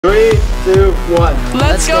3, 2, 1.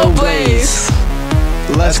 Let's go Blaze!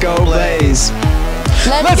 Let's go Blaze!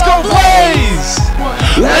 Let's go Blaze!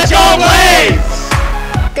 Let's go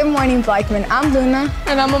Blaze! Good morning, Blackman. I'm Luna.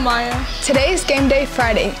 And I'm Amaiyah. Today is game day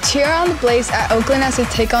Friday. Cheer on the Blaze at Oakland as they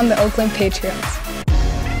take on the Oakland Patriots.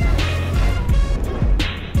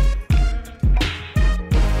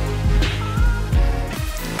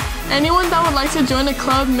 Anyone that would like to join a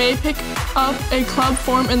club may pick up a club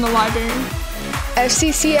form in the library.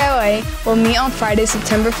 FCCLA will meet on Friday,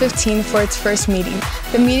 September 15 for its first meeting.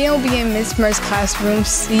 The meeting will be in Ms. Murr's classroom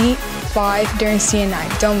C5 during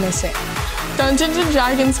CNI. Don't miss it. Dungeons &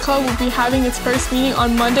 Dragons Club will be having its first meeting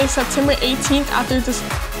on Monday, September 18th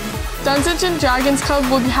Dungeons & Dragons Club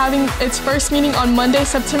will be having its first meeting on Monday,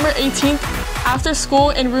 September 18th after school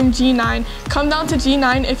in room G9. Come down to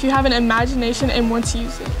G9 if you have an imagination and want to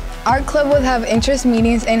use it. Our club will have interest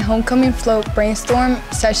meetings and homecoming float brainstorm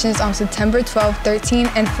sessions on September 12, 13,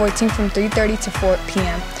 and 14 from 3:30 to 4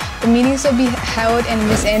 p.m. The meetings will be held in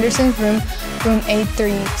Ms. Anderson's room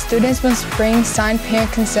A3. Students must bring signed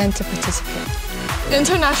parent consent to participate.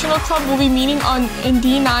 International Club will be meeting in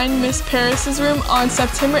D9 Miss Paris's room on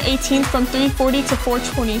September 18th from 3:40 to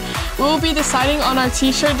 4:20. We will be deciding on our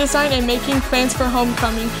t-shirt design and making plans for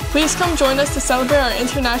homecoming. Please come join us to celebrate our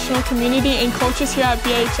international community and cultures here at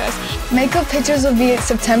BHS. Makeup pictures will be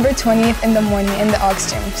September 20th in the morning in the Aux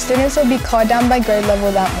Gym. Students will be called down by grade level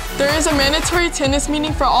that morning. There is a mandatory tennis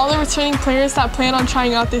meeting for all the returning players that plan on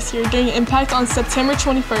trying out this year during Impact on September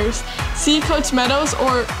 21st. See Coach Meadows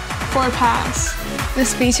or for a pass. The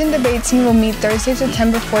speech and debate team will meet Thursday,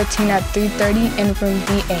 September 14 at 3:30 in room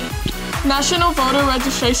D8. National Voter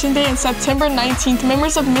Registration Day on September 19th.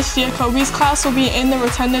 Members of Ms. Giacobbe's class will be in the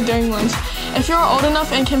rotunda during lunch. If you are old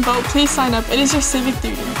enough and can vote, please sign up. It is your civic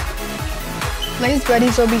duty. Blaze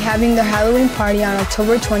Buddies will be having their Halloween party on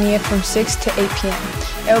October 20th from 6 to 8 p.m.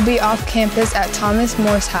 It will be off campus at Thomas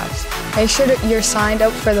Moore's house. Make sure that you're signed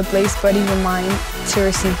up for the Blaze Buddy Remind to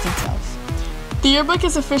receive details. The yearbook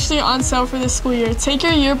is officially on sale for this school year. Take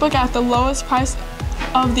your yearbook at the lowest price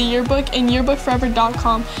of the yearbook in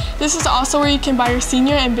yearbookforever.com. This is also where you can buy your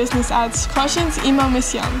senior and business ads. Questions? Email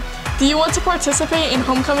Miss Young. Do you want to participate in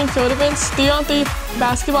homecoming field events, 3-on-3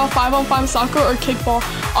 basketball, 5-on-5 soccer, or kickball?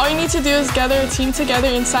 All you need to do is gather a team together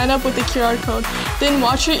and sign up with the QR code. Then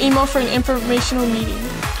watch your email for an informational meeting.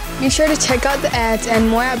 Be sure to check out the ads and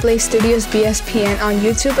more at Blaze Studios BSPN on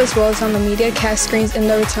YouTube as well as on the MediaCast screens in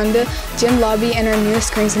the Rotunda, gym lobby, and our newest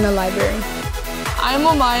screens in the library. I'm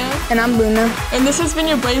Amaiyah. And I'm Luna. And this has been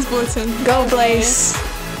your Blaze Bulletin. Go Blaze!